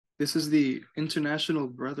This is the International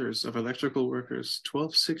Brothers of Electrical Workers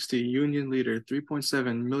 1260 Union Leader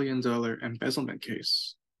 $3.7 million embezzlement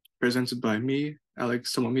case, presented by me,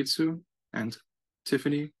 Alex Tomomitsu, and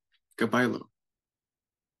Tiffany Gabaylo.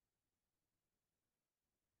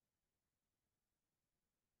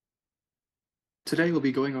 Today we'll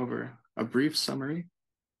be going over a brief summary,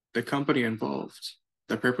 the company involved,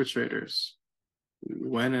 the perpetrators,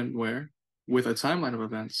 when and where, with a timeline of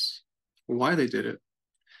events, why they did it,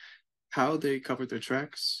 how they covered their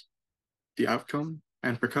tracks, the outcome,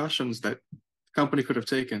 and precautions that the company could have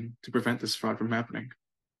taken to prevent this fraud from happening.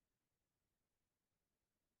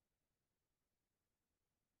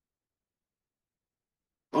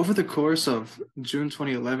 Over the course of June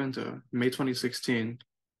 2011 to May 2016,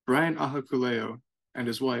 Brian Ahakuleo and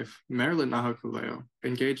his wife, Marilyn Ahakuleo,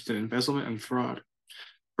 engaged in embezzlement and fraud.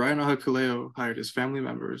 Brian Ahakuleo hired his family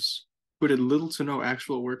members, who did little to no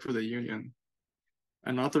actual work for the union,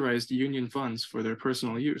 and authorized union funds for their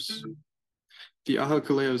personal use. The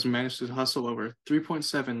Ahakuleos managed to hustle over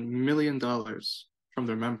 $3.7 million from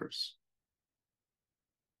their members.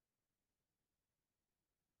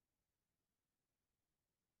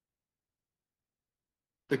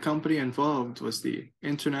 The company involved was the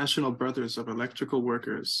International Brothers of Electrical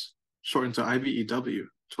Workers, shortened to IBEW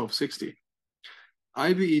 1260.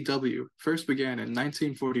 IBEW first began in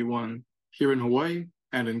 1941 here in Hawaii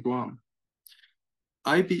and in Guam.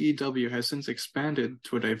 IBEW has since expanded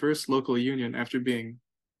to a diverse local union after being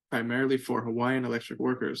primarily for Hawaiian electric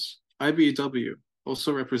workers. IBEW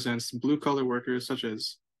also represents blue-collar workers such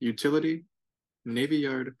as utility, Navy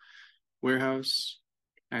Yard, warehouse,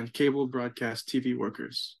 and cable broadcast TV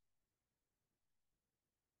workers.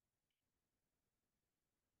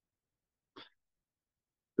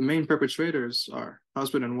 The main perpetrators are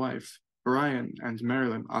husband and wife, Brian and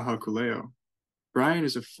Marilyn Ahakuleo. Brian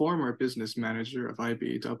is a former business manager of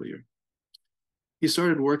IBEW. He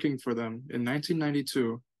started working for them in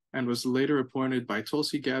 1992 and was later appointed by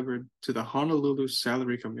Tulsi Gabbard to the Honolulu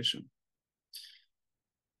Salary Commission.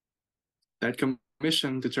 That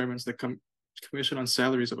commission determines the Commission on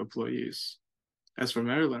Salaries of Employees. As for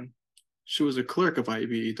Marilyn, she was a clerk of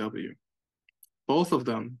IBEW. Both of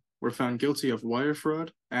them were found guilty of wire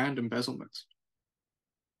fraud and embezzlement.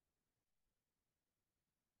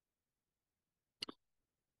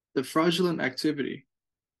 The fraudulent activity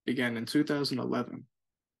began in 2011,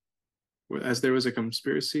 as there was a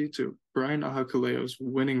conspiracy to Brian Ahakuleo's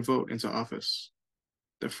winning vote into office.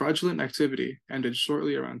 The fraudulent activity ended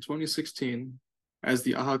shortly around 2016, as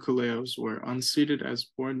the Ahakuleos were unseated as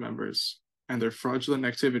board members and their fraudulent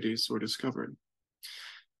activities were discovered.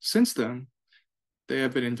 Since then, they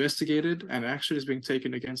have been investigated and action is being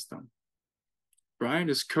taken against them. Brian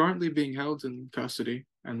is currently being held in custody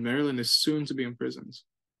and Marilyn is soon to be imprisoned.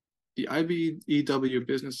 The IBEW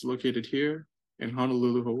business is located here in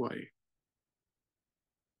Honolulu, Hawaii.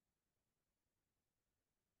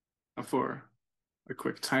 Now for a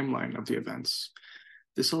quick timeline of the events.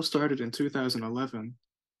 This all started in 2011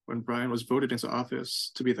 when Brian was voted into office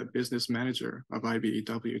to be the business manager of IBEW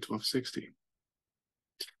 1260.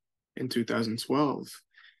 In 2012,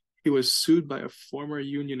 he was sued by a former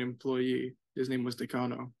union employee, his name was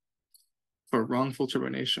Decano, for wrongful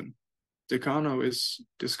termination. Decano is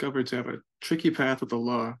discovered to have a tricky path with the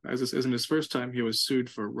law, as this isn't his first time he was sued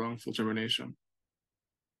for wrongful termination.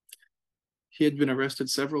 He had been arrested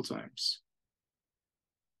several times.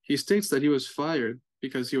 He states that he was fired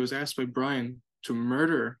because he was asked by Brian to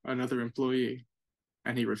murder another employee,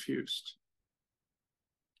 and he refused.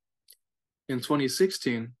 In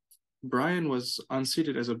 2016, Brian was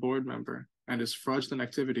unseated as a board member, and his fraudulent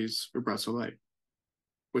activities were brought to light,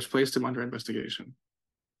 which placed him under investigation.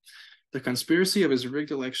 The conspiracy of his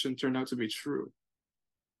rigged election turned out to be true.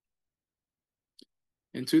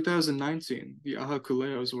 In 2019, the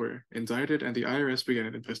Ahakuleos were indicted and the IRS began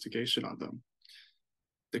an investigation on them.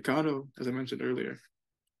 Decano, as I mentioned earlier,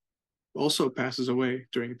 also passes away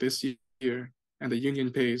during this year, and the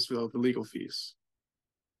union pays for the legal fees.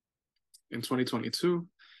 In 2022,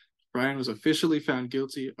 Brian was officially found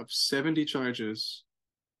guilty of 70 charges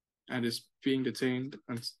and is being detained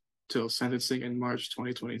until sentencing in March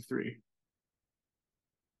 2023.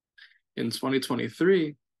 In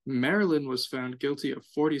 2023, Marilyn was found guilty of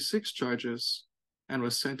 46 charges and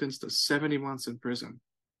was sentenced to 70 months in prison.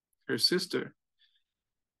 Her sister,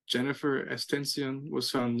 Jennifer Estencion, was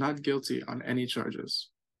found not guilty on any charges.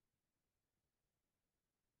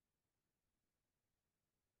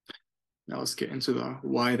 Now let's get into the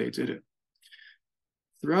why they did it.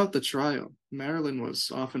 Throughout the trial, Marilyn was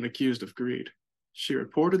often accused of greed. She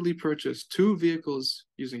reportedly purchased 2 vehicles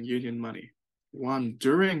using union money, one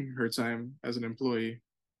during her time as an employee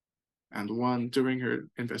and one during her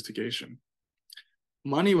investigation.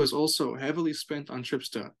 Money was also heavily spent on trips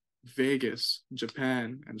to Vegas,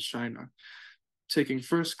 Japan, and China, taking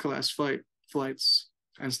first-class flights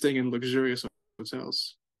and staying in luxurious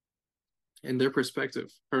hotels. In their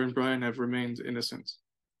perspective, her and Brian have remained innocent.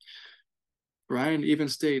 Brian even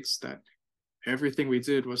states that everything we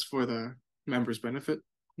did was for the members' benefit,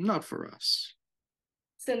 not for us.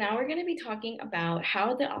 So now we're going to be talking about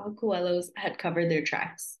how the Ahu'kuelos had covered their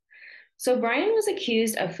tracks. So Brian was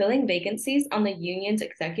accused of filling vacancies on the union's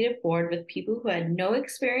executive board with people who had no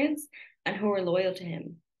experience and who were loyal to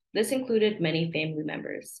him. This included many family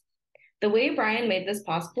members. The way Brian made this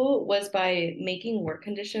possible was by making work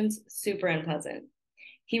conditions super unpleasant.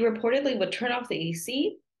 He reportedly would turn off the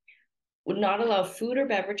AC, would not allow food or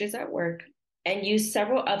beverages at work, and used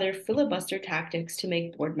several other filibuster tactics to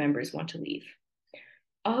make board members want to leave.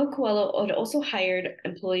 Ahu'kuelo had also hired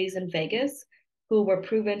employees in Vegas who were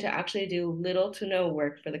proven to actually do little to no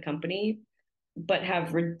work for the company, but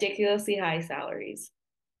have ridiculously high salaries.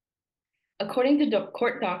 According to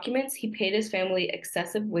court documents, he paid his family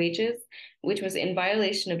excessive wages, which was in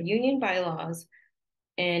violation of union bylaws,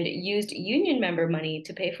 and used union member money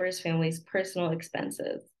to pay for his family's personal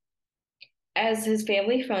expenses. As his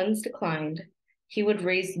family funds declined, he would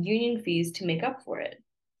raise union fees to make up for it.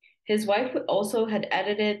 His wife also had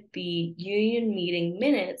edited the union meeting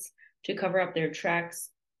minutes to cover up their tracks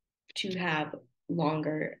to have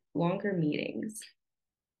longer meetings.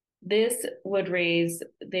 This would raise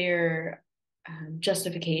their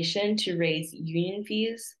justification to raise union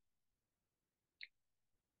fees.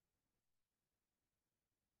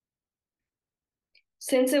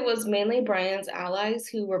 Since it was mainly Brian's allies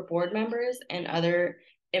who were board members and other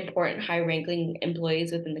important high-ranking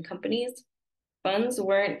employees within the companies, funds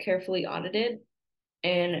weren't carefully audited,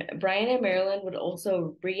 and Brian and Marilyn would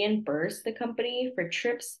also reimburse the company for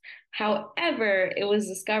trips. However, it was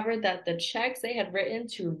discovered that the checks they had written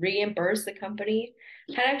to reimburse the company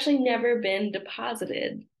had actually never been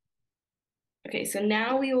deposited. Okay, so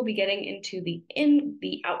now we will be getting into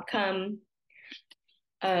the outcome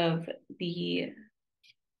of the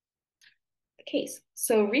case.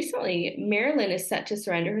 So recently, Marilyn is set to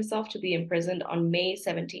surrender herself to be imprisoned on May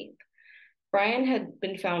 17th. Brian had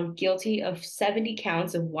been found guilty of 70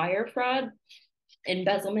 counts of wire fraud,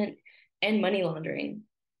 embezzlement, and money laundering.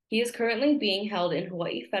 He is currently being held in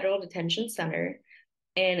Hawaii Federal Detention Center,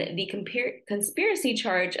 and the conspiracy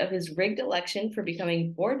charge of his rigged election for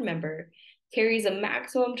becoming board member carries a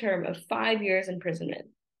maximum term of 5 years imprisonment.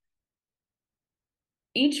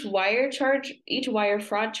 Each wire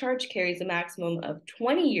fraud charge carries a maximum of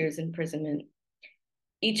 20 years imprisonment.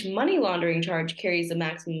 Each money laundering charge carries a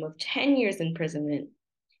maximum of 10 years imprisonment,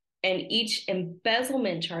 and each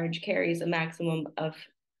embezzlement charge carries a maximum of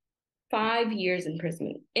 5 years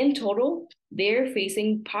imprisonment. In total, they're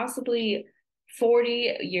facing possibly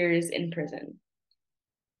 40 years in prison.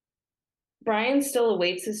 Brian still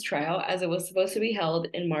awaits his trial as it was supposed to be held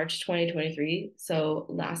in March 2023, so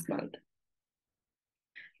last month.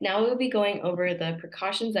 Now we'll be going over the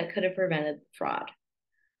precautions that could have prevented fraud.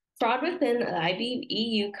 Fraud within the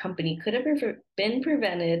IBEW company could have been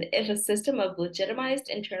prevented if a system of legitimized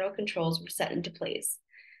internal controls were set into place.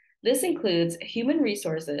 This includes human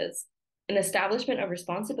resources, an establishment of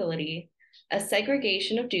responsibility, a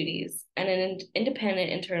segregation of duties, and an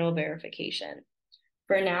independent internal verification.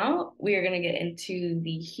 For now, we are going to get into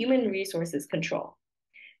the human resources control.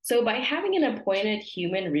 So by having an appointed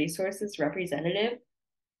human resources representative,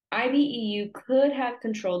 IBEW could have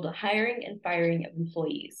controlled the hiring and firing of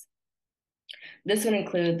employees. This would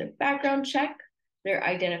include their background check, their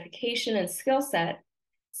identification and skill set,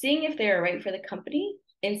 seeing if they are right for the company,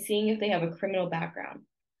 and seeing if they have a criminal background,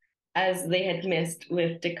 as they had missed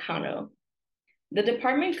with Decano. The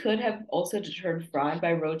department could have also deterred fraud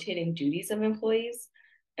by rotating duties of employees,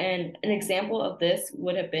 and an example of this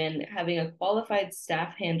would have been having a qualified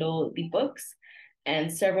staff handle the books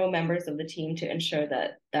and several members of the team to ensure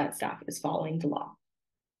that that staff is following the law.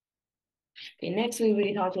 Okay, next we will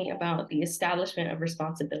be talking about the establishment of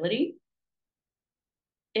responsibility.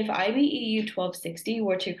 If IBEW 1260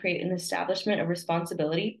 were to create an establishment of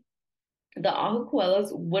responsibility, the Ahu'kuelos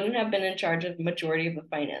wouldn't have been in charge of the majority of the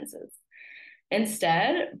finances.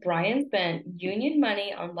 Instead, Brian spent union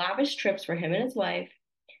money on lavish trips for him and his wife,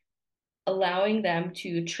 allowing them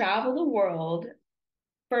to travel the world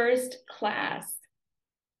first class.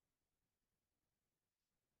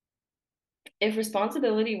 If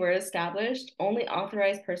responsibility were established, only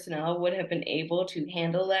authorized personnel would have been able to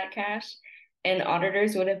handle that cash, and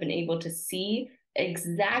auditors would have been able to see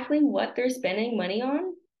exactly what they're spending money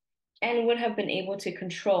on and would have been able to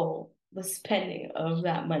control the spending of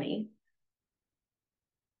that money.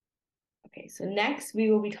 Okay, so next we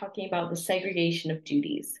will be talking about the segregation of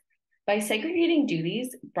duties. By segregating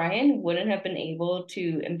duties, Brian wouldn't have been able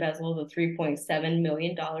to embezzle the $3.7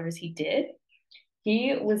 million he did.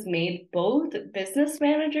 He was made both business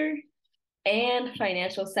manager and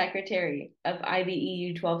financial secretary of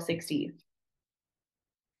IBEW 1260.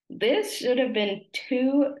 This should have been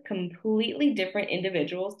two completely different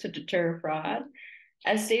individuals to deter fraud.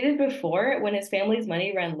 As stated before, when his family's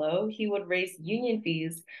money ran low, he would raise union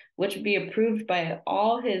fees, which would be approved by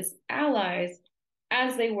all his allies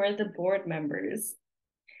as they were the board members.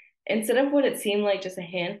 Instead of what it seemed like just a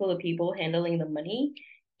handful of people handling the money,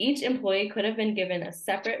 each employee could have been given a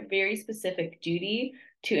separate, very specific duty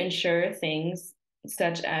to ensure things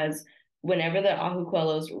such as whenever the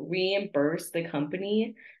Ahuquelos reimbursed the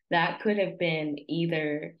company, that could have been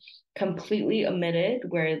either completely omitted,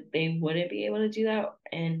 where they wouldn't be able to do that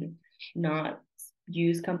and not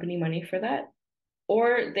use company money for that,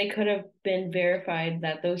 or they could have been verified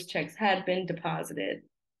that those checks had been deposited.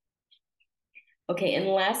 Okay, and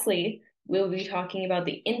lastly, we'll be talking about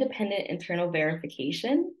the independent internal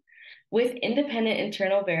verification. With independent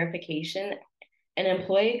internal verification, an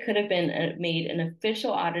employee could have been made an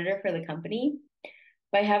official auditor for the company.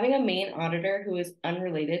 By having a main auditor who is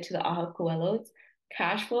unrelated to the Ahuquelos,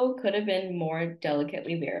 cash flow could have been more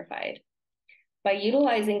delicately verified. By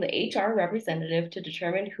utilizing the HR representative to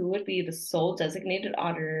determine who would be the sole designated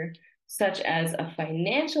auditor, such as a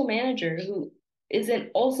financial manager who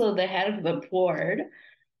isn't also the head of the board,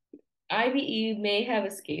 IBE may have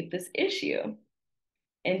escaped this issue.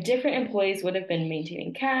 And different employees would have been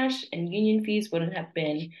maintaining cash, and union fees wouldn't have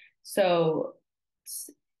been so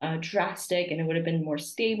drastic, and it would have been more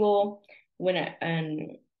stable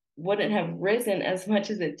and wouldn't have risen as much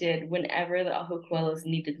as it did whenever the Ahuquelos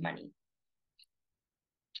needed money.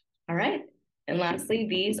 All right. And lastly,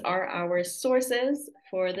 these are our sources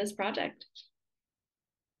for this project.